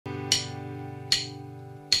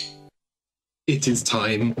It is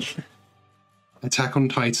time. Attack on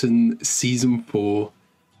Titan Season 4,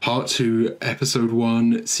 Part 2, Episode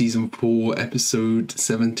 1, Season 4, Episode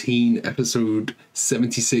 17, Episode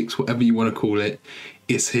 76, whatever you want to call it,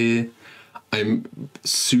 is here. I'm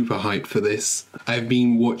super hyped for this. I've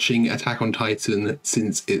been watching Attack on Titan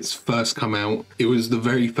since it's first come out. It was the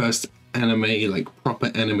very first anime, like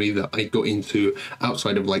proper anime, that I got into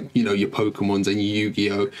outside of, like, you know, your Pokemons and your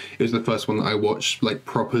Yu-Gi-Oh! It was the first one that I watched like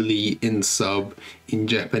properly in sub, in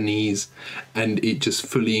Japanese, and it just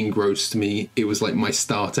fully engrossed me. It was like my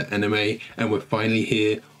starter anime, and we're finally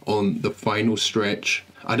here on the final stretch.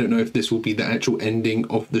 I don't know if this will be the actual ending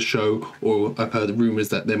of the show, or I've heard rumors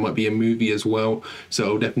that there might be a movie as well, so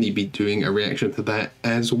I'll definitely be doing a reaction to that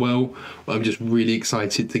as well. But I'm just really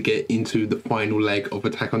excited to get into the final leg of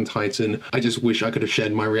Attack on Titan. I just wish I could have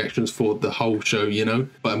shared my reactions for the whole show, you know,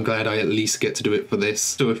 but I'm glad I at least get to do it for this.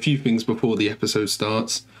 So a few things before the episode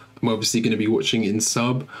starts. I'm obviously going to be watching in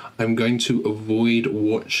sub. I'm going to avoid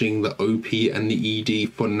watching the OP and the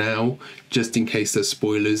ED for now, just in case there's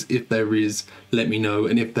spoilers. If there is, let me know,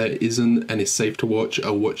 and if there isn't and it's safe to watch,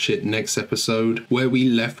 I'll watch it next episode. Where we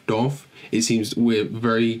left off, it seems we're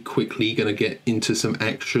very quickly going to get into some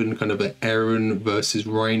action, kind of an Eren versus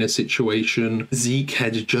Reiner situation. Zeke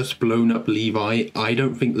had just blown up Levi. I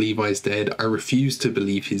don't think Levi's dead. I refuse to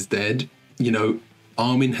believe he's dead. You know,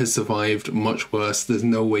 Armin has survived much worse. There's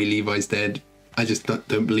no way Levi's dead. I just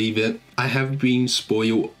don't believe it. I have been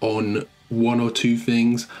spoiled on one or two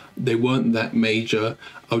things. They weren't that major.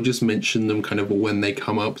 I'll just mention them kind of when they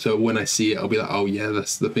come up. So when I see it, I'll be like, oh yeah,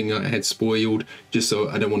 that's the thing I had spoiled, just so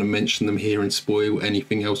I don't want to mention them here and spoil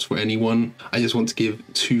anything else for anyone. I just want to give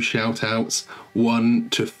two shout outs. One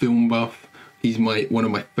to Film Buff. He's one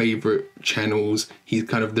of my favorite channels. He's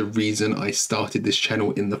kind of the reason I started this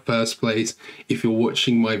channel in the first place. If you're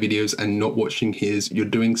watching my videos and not watching his, you're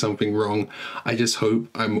doing something wrong. I just hope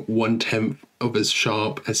I'm 1/10 of as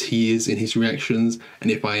sharp as he is in his reactions,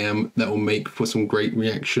 and if I am, that will make for some great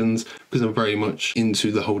reactions, because I'm very much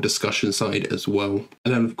into the whole discussion side as well.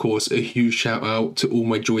 And then of course a huge shout out to all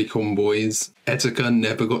my Joy-Con boys. Etika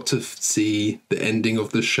never got to see the ending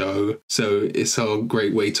of the show, so it's a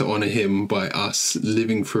great way to honor him by us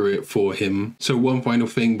living through it for him. So one final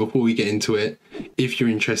thing before we get into it, if you're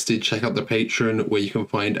interested, check out the Patreon, where you can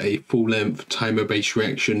find a full-length timer-based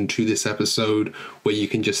reaction to this episode, where you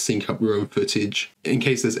can just sync up your own footage in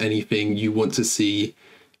case there's anything you want to see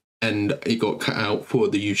and it got cut out for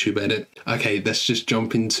the YouTube edit. Okay, let's just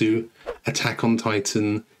jump into Attack on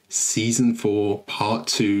Titan Season 4 Part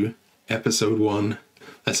 2 Episode 1.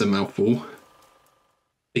 That's a mouthful.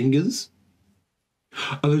 Fingers?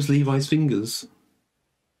 Are those Levi's fingers?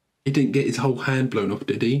 He didn't get his whole hand blown off,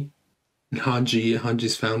 did he? And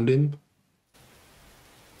Hanji's found him.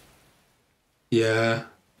 Yeah.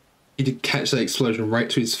 He did catch that explosion right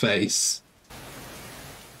to his face.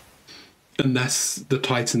 And that's the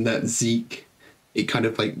Titan that Zeke, it kind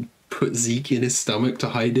of like put Zeke in his stomach to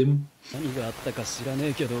hide him.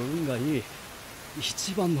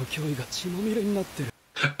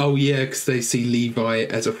 Oh yeah, because they see Levi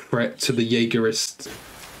as a threat to the Jaegerists.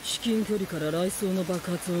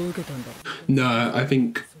 No, I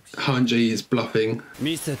think Hanji is bluffing.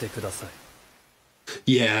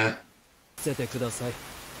 Yeah.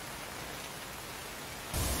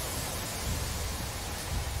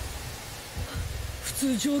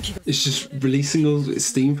 It's just releasing all its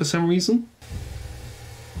steam for some reason.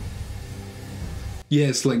 Yeah,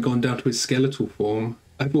 it's like gone down to its skeletal form.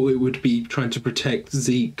 I thought it would be trying to protect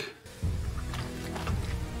Zeke.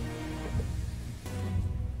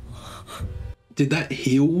 Did that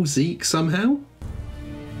heal Zeke somehow?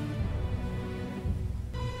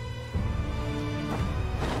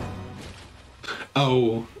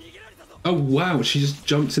 Oh. Oh wow, she just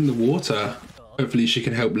jumped in the water. Hopefully she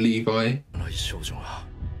can help Levi.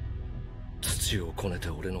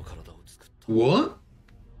 What?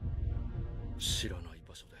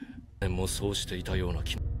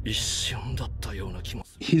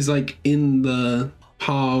 He's like in the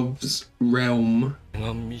paths realm.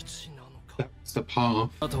 That's the path.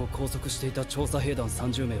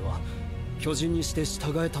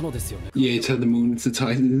 Yeah, he turned them all into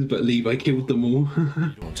Titans, but Levi killed them all.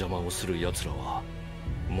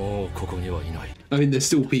 I mean, there's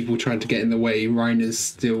still people trying to get in the way. Reiner's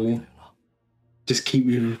still... Just keep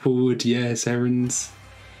moving forward. Yes, Eren's...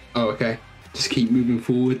 Oh, okay. Just keep moving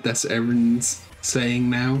forward. That's Eren's saying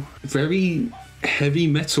now. Very heavy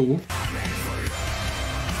metal.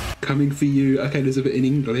 Coming for you. Okay, there's a bit in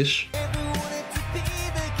English.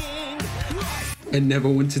 And never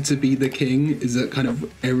wanted to be the king. Is that kind of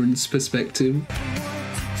Eren's perspective?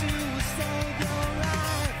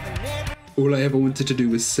 All I ever wanted to do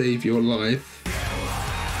was save your life.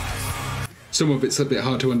 Some of it's a bit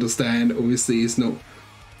hard to understand. Obviously, it's not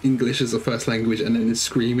English as a first language, and then it's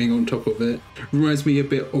screaming on top of it. Reminds me a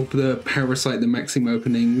bit of the Parasite, the Maxim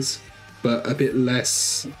openings, but a bit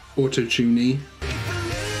less auto-tuney.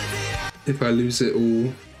 If I lose it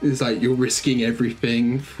all, it's like you're risking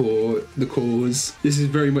everything for the cause. This is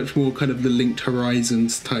very much more kind of the Linked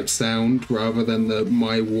Horizons type sound rather than the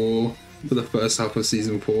My War for the first half of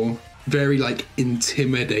season 4. Very like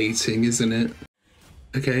intimidating, isn't it?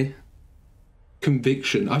 Okay.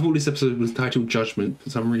 Conviction. I thought this episode was titled Judgement for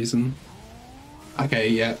some reason. Okay,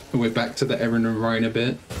 yeah, we're back to the Eren and Reiner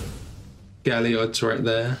bit. Galliard's right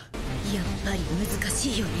there.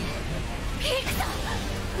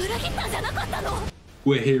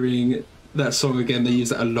 We're hearing that song again. They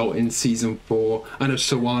use it a lot in season 4. I know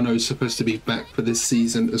Sawano's supposed to be back for this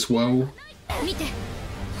season as well.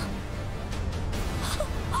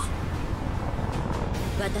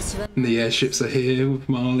 And the airships are here with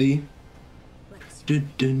Marley.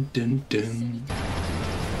 Dun, dun, dun, dun.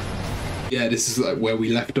 Yeah, this is like where we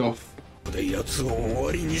left off.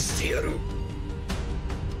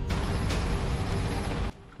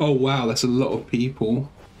 Oh wow, that's a lot of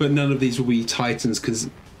people. But none of these will be Titans because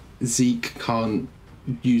Zeke can't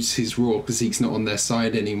use his roar because Zeke's not on their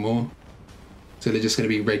side anymore. So they're just going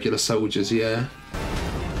to be regular soldiers, yeah.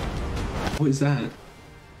 What is that?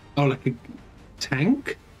 Oh, like a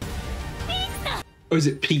tank? Or is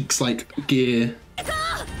it Peaks like gear?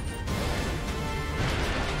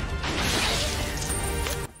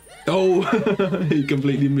 Oh, he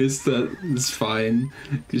completely missed that. It's fine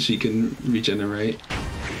because she can regenerate.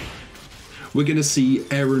 We're going to see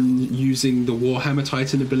Eren using the Warhammer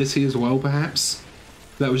Titan ability as well, perhaps.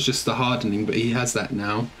 That was just the hardening, but he has that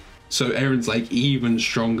now. So Eren's like even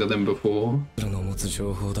stronger than before.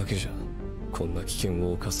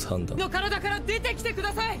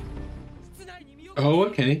 Oh,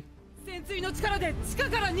 okay.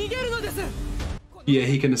 Yeah,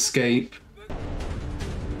 he can escape.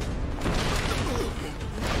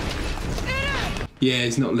 Yeah,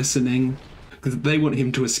 he's not listening. Because they want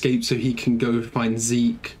him to escape so he can go find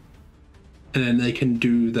Zeke. And then they can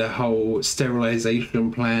do their whole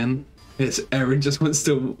sterilization plan. It's Eren just wants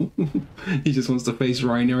to... he just wants to face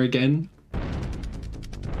Reiner again.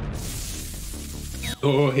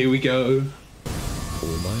 Oh, here we go.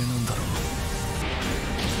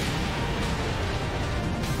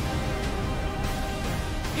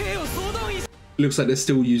 Looks like they're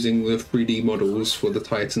still using the 3D models for the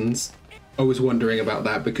Titans. I was wondering about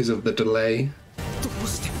that because of the delay.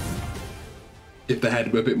 If they had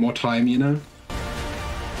a bit more time, you know?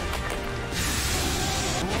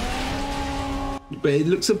 But it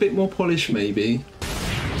looks a bit more polished, maybe.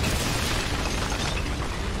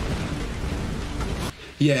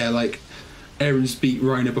 Yeah, like Eren's beat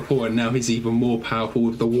Reiner before and now he's even more powerful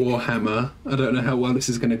with the Warhammer. I don't know how well this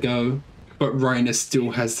is going to go. But Reiner still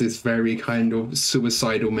has this very kind of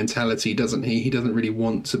suicidal mentality, doesn't he? He doesn't really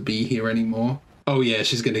want to be here anymore. Oh yeah,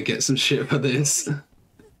 she's gonna get some shit for this.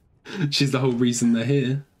 She's the whole reason they're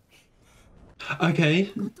here.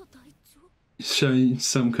 Okay. Showing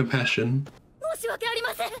some compassion.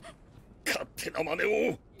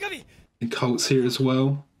 And Colt's here as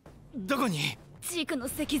well.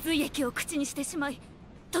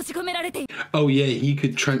 Oh yeah, he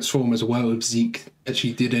could transform as well if Zeke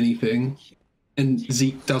actually did anything. And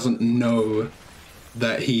Zeke doesn't know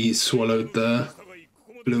that he swallowed the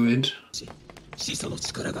fluid.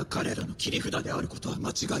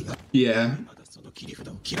 Yeah.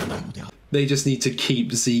 They just need to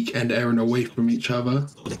keep Zeke and Eren away from each other.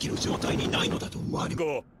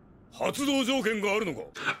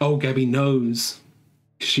 Oh, Gabby knows.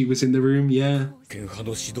 She was in the room, yeah.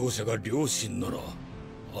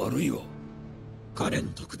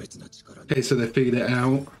 Okay, so they figured it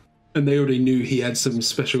out. And they already knew he had some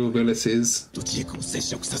special abilities.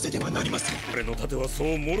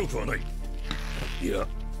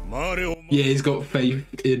 Yeah, he's got faith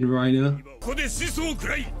in Reiner.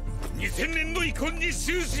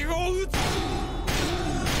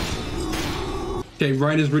 Okay,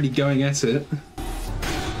 Reiner's really going at it.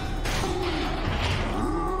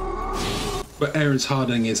 But Eren's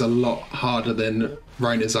hardening is a lot harder than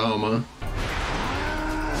Reiner's armor.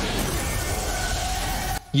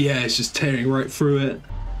 Yeah, it's just tearing right through it.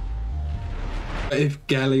 If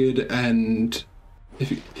Galliard and...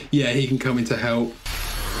 yeah, he can come in to help.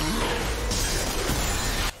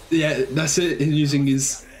 Yeah, that's it. He's using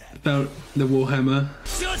his... the Warhammer.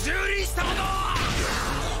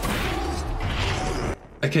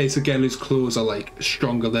 Okay, so Galliard's claws are like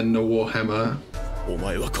stronger than the Warhammer.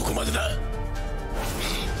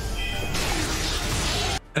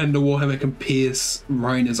 And the Warhammer can pierce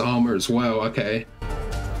Reiner's armor as well, okay.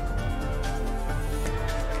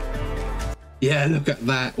 Yeah, look at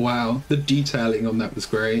that, wow. The detailing on that was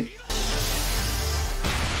great.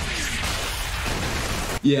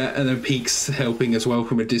 Yeah, and then Peak's helping as well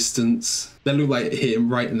from a distance. That looked like it hit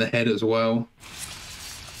him right in the head as well.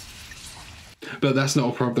 But that's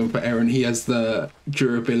not a problem for Eren. He has the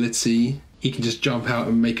durability. He can just jump out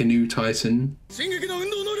and make a new Titan. He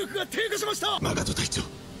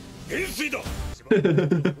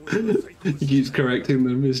keeps correcting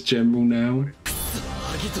them as General now.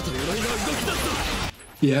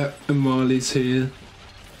 Yeah, and Marley's here,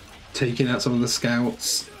 taking out some of the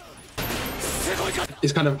scouts.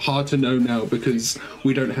 It's kind of hard to know now because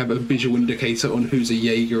we don't have a visual indicator on who's a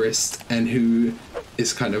Jaegerist and who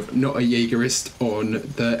is kind of not a Jaegerist on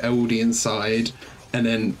the Eldian side. And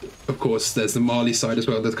then, of course, there's the Marley side as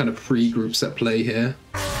well. There's kind of three groups at play here.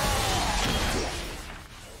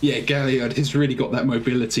 Yeah, Galliard, he's really got that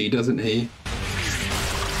mobility, doesn't he?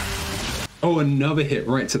 Oh, another hit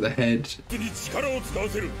right to the head.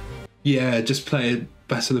 Yeah, just play a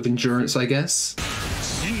battle of endurance, I guess.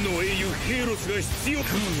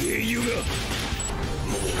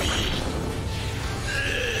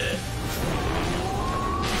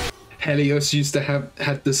 Helios used to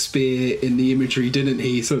had the spear in the imagery, didn't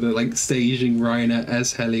he? Sort of like staging Reiner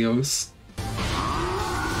as Helios.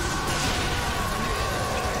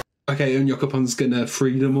 Okay, and Yokopon's gonna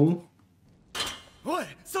free them all.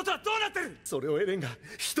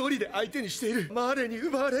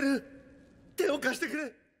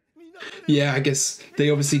 Yeah, I guess they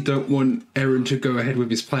obviously don't want Eren to go ahead with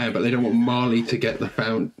his plan, but they don't want Marley to get the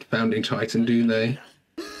founding Titan, do they?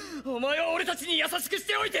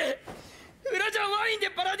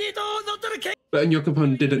 But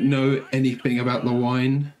Yokopon didn't know anything about the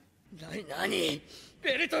wine.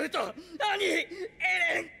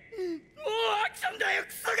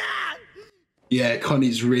 Yeah,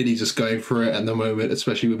 Connie's really just going for it at the moment,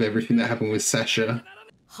 especially with everything that happened with Sasha.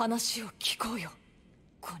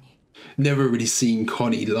 Never really seen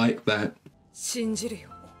Connie like that.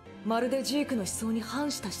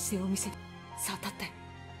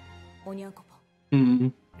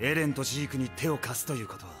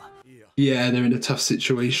 Yeah, they're in a tough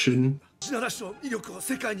situation.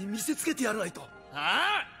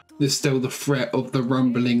 There's still the threat of the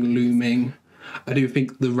rumbling looming. I do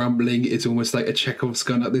think the rumbling is almost like a Chekhov's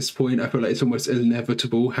gun at this point. I feel like it's almost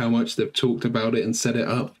inevitable how much they've talked about it and set it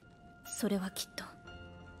up.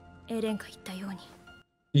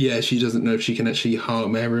 Yeah, she doesn't know if she can actually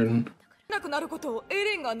harm Eren.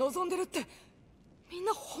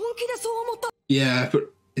 Yeah,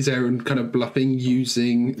 but is Eren kind of bluffing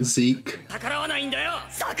using Zeke?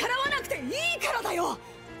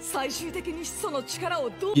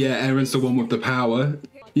 Yeah, Eren's the one with the power.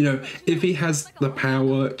 You know, if he has the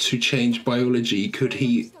power to change biology, could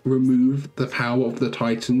he remove the power of the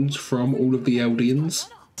Titans from all of the Eldians?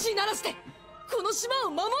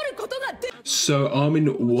 So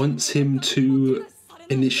Armin wants him to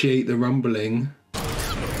initiate the rumbling.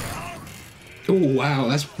 Oh wow,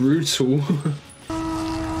 that's brutal.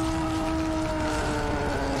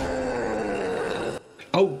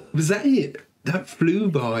 Oh, was that it? That flew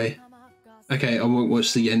by. Okay, I won't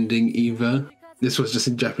watch the ending either. This was just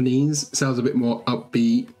in Japanese. Sounds a bit more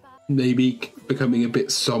upbeat, maybe becoming a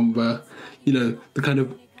bit somber. You know, the kind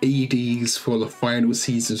of ADs for the final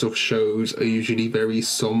seasons of shows are usually very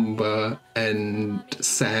somber and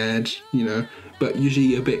sad, you know, but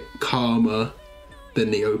usually a bit calmer than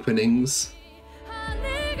the openings.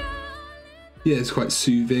 Yeah, it's quite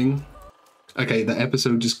soothing. Okay, the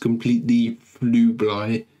episode just completely flew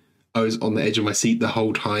by. I was on the edge of my seat the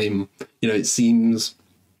whole time. You know, it seems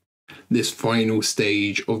this final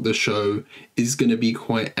stage of the show is going to be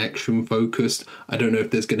quite action focused. I don't know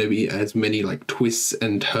if there's going to be as many like twists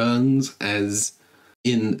and turns as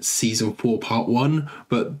in season 4 part 1,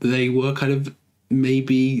 but they were kind of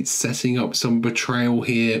maybe setting up some betrayal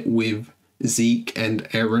here with Zeke and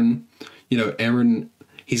Eren. You know, Eren,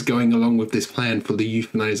 he's going along with this plan for the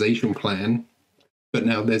euthanization plan, but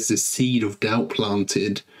now there's this seed of doubt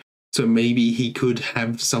planted. So maybe he could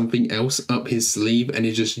have something else up his sleeve and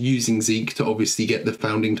is just using Zeke to obviously get the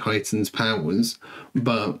founding Titan's powers,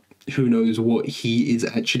 but who knows what he is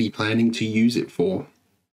actually planning to use it for.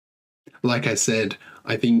 Like I said,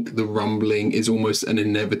 I think the rumbling is almost an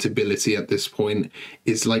inevitability at this point.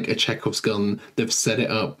 It's like a Chekhov's gun. They've set it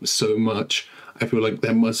up so much. I feel like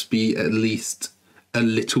there must be at least a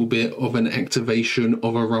little bit of an activation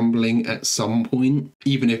of a rumbling at some point,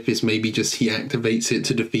 even if it's maybe just he activates it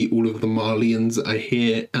to defeat all of the Marlians are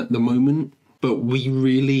here at the moment. But we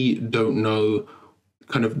really don't know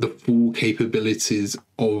kind of the full capabilities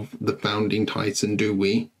of the founding Titan, do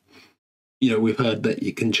we? You know, we've heard that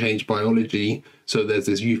it can change biology. So there's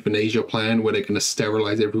this euthanasia plan where they're going to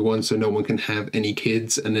sterilize everyone so no one can have any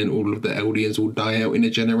kids, and then all of the Eldians will die out in a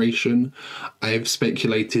generation. I've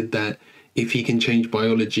speculated that if he can change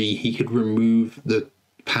biology, he could remove the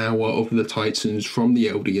power of the Titans from the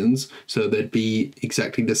Eldians, so they'd be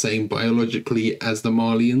exactly the same biologically as the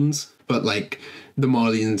Marlians. But like, the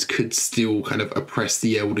Marlians could still kind of oppress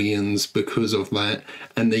the Eldians because of that,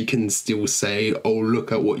 and they can still say, oh,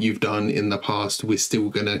 look at what you've done in the past, we're still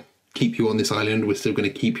gonna keep you on this island, we're still gonna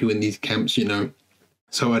keep you in these camps, you know.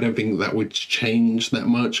 So I don't think that would change that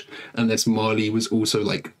much, unless Marley was also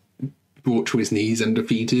like brought to his knees and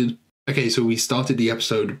defeated. Okay, so we started the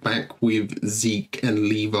episode back with Zeke and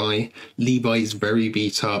Levi. Levi is very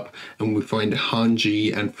beat up, and we find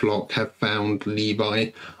Hanji and Flock have found Levi.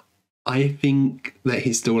 I think that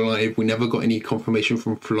he's still alive. We never got any confirmation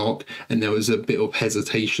from Flock, and there was a bit of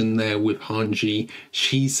hesitation there with Hanji.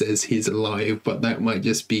 She says he's alive, but that might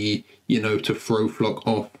just be, you know, to throw Flock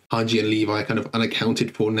off. Hanji and Levi kind of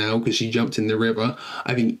unaccounted for now because she jumped in the river.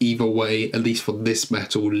 I think either way, at least for this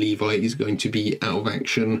battle, Levi is going to be out of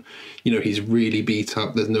action. You know, he's really beat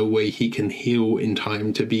up. There's no way he can heal in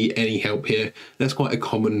time to be any help here. That's quite a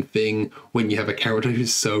common thing when you have a character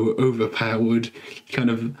who's so overpowered. You kind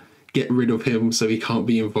of get rid of him so he can't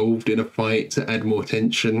be involved in a fight to add more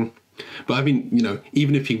tension. But I think, you know,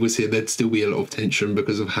 even if he was here, there'd still be a lot of tension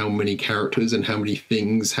because of how many characters and how many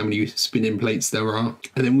things, how many spinning plates there are.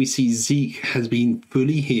 And then we see Zeke has been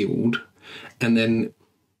fully healed, and then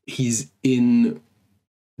he's in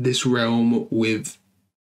this realm with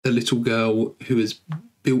a little girl who has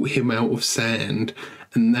built him out of sand.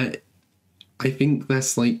 And that, I think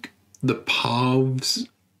that's like the Paths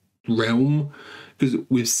realm, because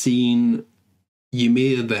we've seen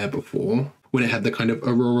Ymir there before when it had the kind of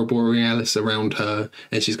Aurora Borealis around her,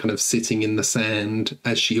 and she's kind of sitting in the sand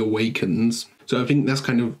as she awakens. So I think that's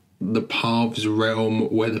kind of the Paths realm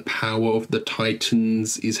where the power of the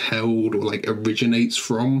Titans is held or like originates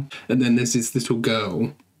from. And then there's this little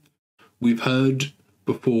girl. We've heard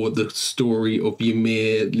before the story of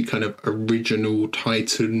Ymir, the kind of original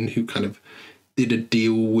Titan who kind of did a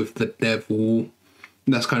deal with the devil.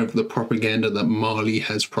 That's kind of the propaganda that Marley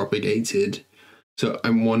has propagated. So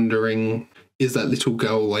I'm wondering, is that little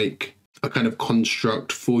girl like a kind of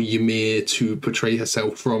construct for Ymir to portray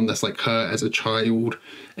herself from? That's like her as a child,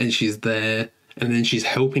 and she's there, and then she's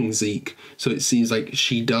helping Zeke. So it seems like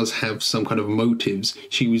she does have some kind of motives.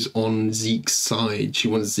 She was on Zeke's side. She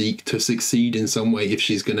wants Zeke to succeed in some way if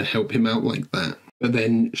she's going to help him out like that. But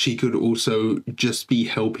then she could also just be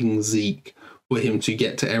helping Zeke for him to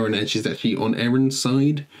get to Eren, and she's actually on Eren's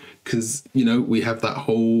side, because, you know, we have that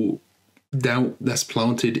whole doubt that's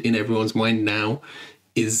planted in everyone's mind now.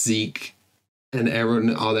 Is Zeke and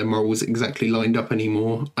Eren, are their morals exactly lined up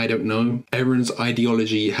anymore? I don't know. Eren's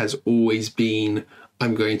ideology has always been,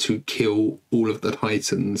 I'm going to kill all of the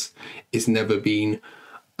Titans. It's never been,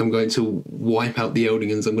 I'm going to wipe out the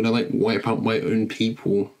Eldians, I'm going to like wipe out my own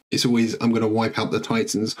people. It's always, I'm going to wipe out the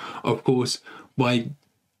Titans. Of course, by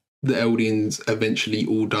the Eldians eventually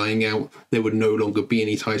all dying out, there would no longer be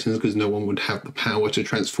any Titans because no one would have the power to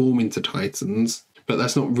transform into Titans. But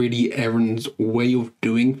that's not really Eren's way of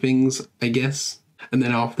doing things, I guess. And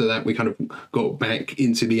then after that, we kind of got back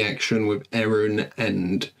into the action with Eren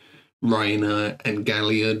and Reiner and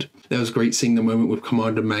Galliard. That was great seeing the moment with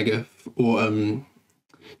Commander Magath, or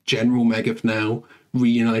General Magath now,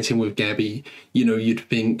 reuniting with Gabby. You know, you'd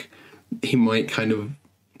think he might kind of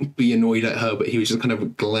be annoyed at her, but he was just kind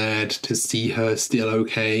of glad to see her still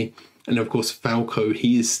okay. And of course, Falco,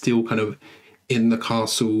 he is still kind of in the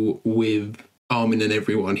castle with Armin and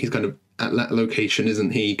everyone. He's kind of at that location,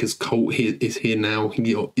 isn't he? Because Colt is here now.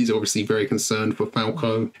 He is obviously very concerned for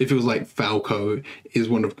Falco. It feels like Falco is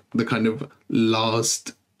one of the kind of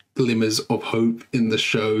last glimmers of hope in the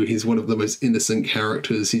show. He's one of the most innocent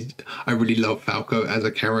characters. I really love Falco as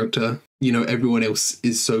a character. You know, everyone else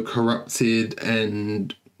is so corrupted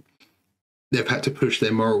and they've had to push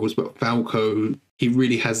their morals, but Falco, he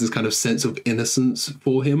really has this kind of sense of innocence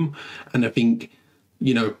for him. And I think,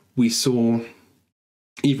 you know, we saw,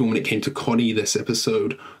 even when it came to Connie this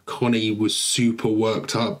episode, Connie was super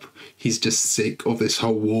worked up. He's just sick of this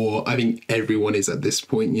whole war. I think everyone is at this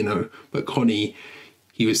point, you know, but Connie,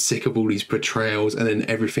 he was sick of all these betrayals, and then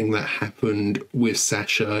everything that happened with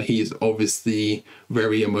Sasha. He is obviously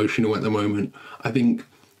very emotional at the moment. I think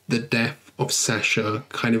the death of Sasha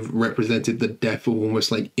kind of represented the death of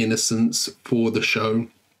almost like innocence for the show.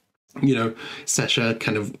 You know, Sasha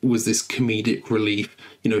kind of was this comedic relief.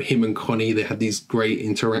 You know, him and Connie, they had these great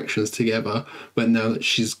interactions together. But now that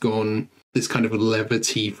she's gone, this kind of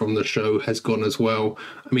levity from the show has gone as well.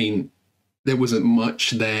 I mean, there wasn't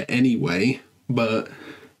much there anyway, but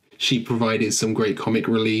she provided some great comic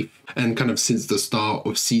relief. And kind of since the start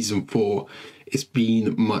of season 4, it's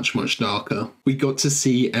been much, much darker. We got to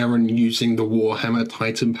see Eren using the Warhammer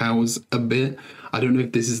Titan powers a bit. I don't know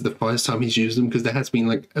if this is the first time he's used them, because there has been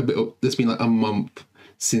like there's been like a month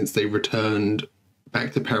since they returned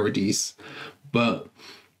back to Paradise. But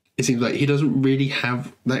it seems like he doesn't really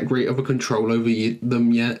have that great of a control over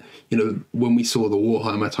them yet. You know, when we saw the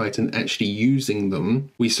Warhammer Titan actually using them,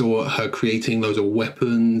 we saw her creating loads of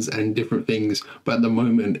weapons and different things. But at the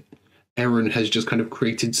moment, Eren has just kind of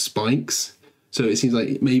created spikes. So it seems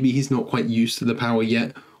like maybe he's not quite used to the power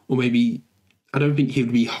yet, or maybe I don't think he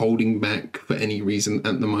would be holding back for any reason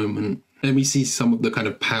at the moment. And we see some of the kind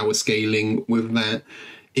of power scaling with that.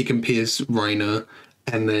 It can pierce Reiner,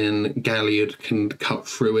 and then Galliard can cut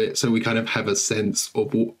through it. So we kind of have a sense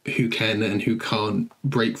of who can and who can't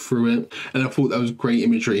break through it. And I thought that was great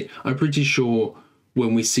imagery. I'm pretty sure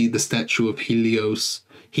when we see the statue of Helios,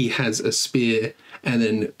 he has a spear, and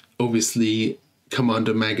then obviously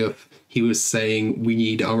Commander Magath, he was saying, we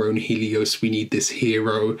need our own Helios, we need this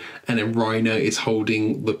hero. And then Reiner is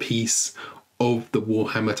holding the piece of the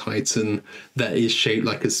Warhammer Titan that is shaped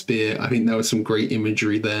like a spear. I think that was some great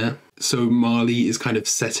imagery there. So Marley is kind of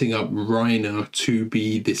setting up Reiner to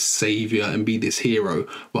be this savior and be this hero,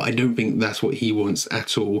 but I don't think that's what he wants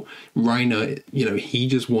at all. Reiner, you know, he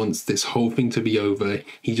just wants this whole thing to be over.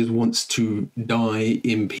 He just wants to die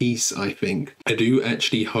in peace, I think. I do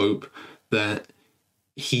actually hope that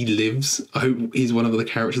he lives. I hope he's one of the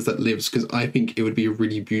characters that lives, because I think it would be a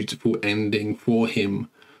really beautiful ending for him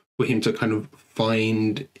to kind of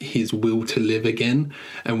find his will to live again.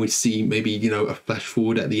 And we see maybe, you know, a flash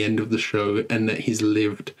forward at the end of the show, and that he's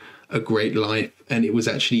lived a great life and it was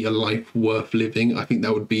actually a life worth living. I think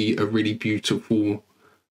that would be a really beautiful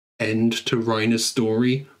end to Reiner's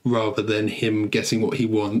story, rather than him getting what he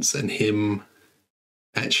wants and him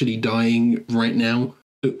actually dying right now.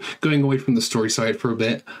 Going away from the story side for a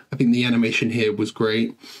bit, I think the animation here was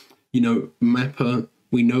great. You know, Mappa,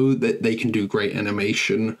 we know that they can do great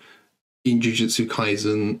animation. In Jujutsu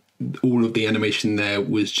Kaisen, all of the animation there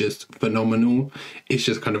was just phenomenal. It's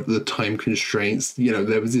just kind of the time constraints. You know,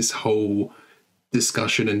 there was this whole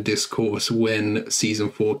discussion and discourse when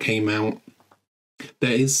season 4 came out.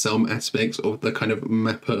 There is some aspects of the kind of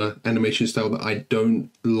Mappa animation style that I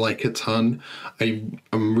don't like a ton. I'm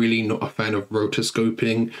really not a fan of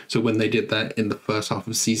rotoscoping. So when they did that in the first half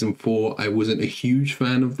of season 4, I wasn't a huge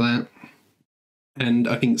fan of that. And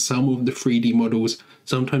I think some of the 3D models,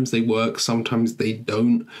 sometimes they work, sometimes they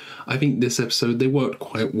don't. I think this episode, they worked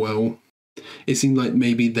quite well. It seemed like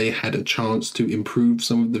maybe they had a chance to improve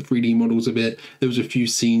some of the 3D models a bit. There was a few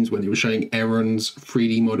scenes when they were showing Eren's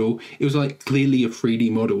 3D model. It was like clearly a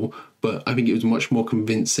 3D model, but I think it was much more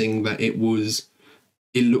convincing that it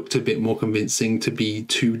looked a bit more convincing to be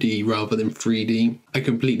 2D rather than 3D. I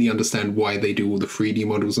completely understand why they do all the 3D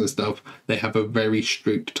models and stuff. They have a very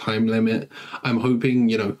strict time limit. I'm hoping,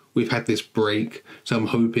 you know, we've had this break, so I'm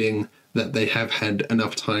hoping that they have had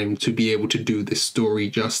enough time to be able to do this story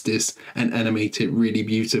justice and animate it really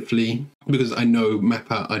beautifully, because I know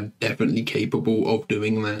Mappa are definitely capable of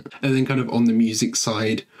doing that. And then kind of on the music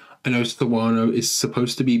side, I know Sawano is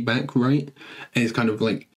supposed to be back, right? And it's kind of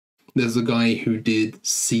like, there's a guy who did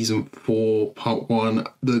season 4 part 1.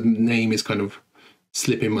 The name is kind of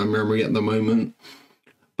slipping my memory at the moment,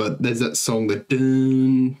 but there's that song, the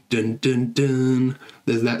dun dun dun dun.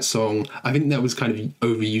 There's that song. I think that was kind of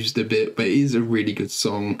overused a bit, but it is a really good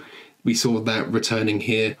song. We saw that returning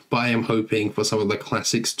here, but I am hoping for some of the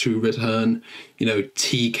classics to return. You know,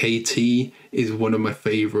 TKT is one of my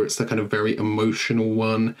favorites, the kind of very emotional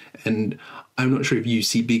one, and I'm not sure if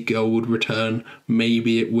UC Big Girl would return.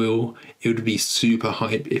 Maybe it will. It would be super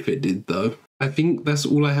hype if it did, though. I think that's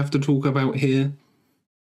all I have to talk about here.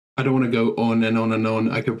 I don't want to go on and on and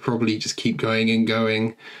on. I could probably just keep going and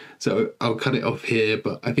going. So I'll cut it off here,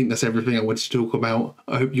 but I think that's everything I wanted to talk about.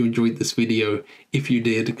 I hope you enjoyed this video. If you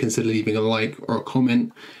did, consider leaving a like or a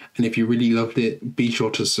comment. And if you really loved it, be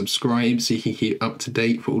sure to subscribe so you can keep up to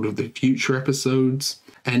date for all of the future episodes.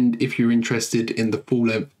 And if you're interested in the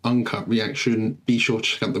full-length uncut reaction, be sure to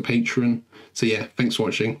check out the Patreon. So yeah, thanks for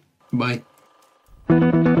watching. Bye.